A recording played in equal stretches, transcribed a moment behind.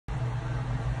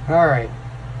Alright,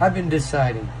 I've been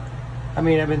deciding. I've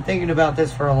been thinking about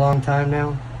this for a long time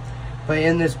now. But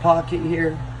in this pocket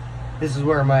here, this is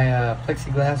where my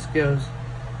plexiglass goes.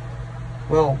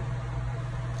 Well,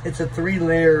 it's a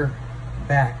 3-layer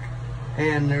back,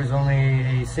 and there's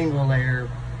only a single layer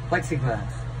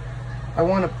plexiglass. I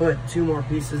want to put 2 more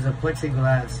pieces of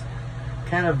plexiglass,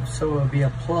 kind of so it would be a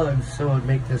plug, so it would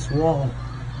make this wall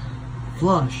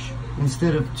flush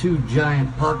instead of 2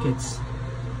 giant pockets,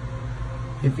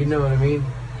 if you know what I mean.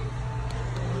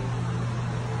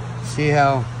 See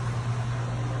how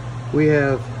we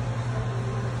have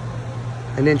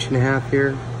 1.5 inches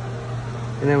here,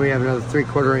 and then we have another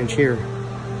 3/4 inch here.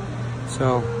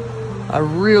 So I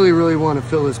really want to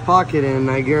fill this pocket in.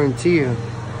 I guarantee you,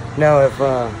 now if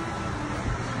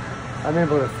I'm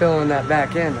able to fill in that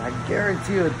back end, I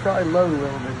guarantee you it'd probably load a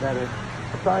little bit better.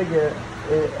 I'd probably get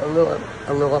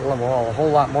a whole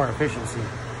lot more efficiency.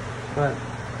 But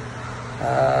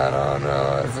I don't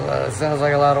know, it sounds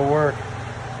like a lot of work.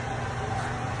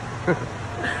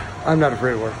 I'm not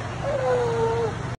afraid of work.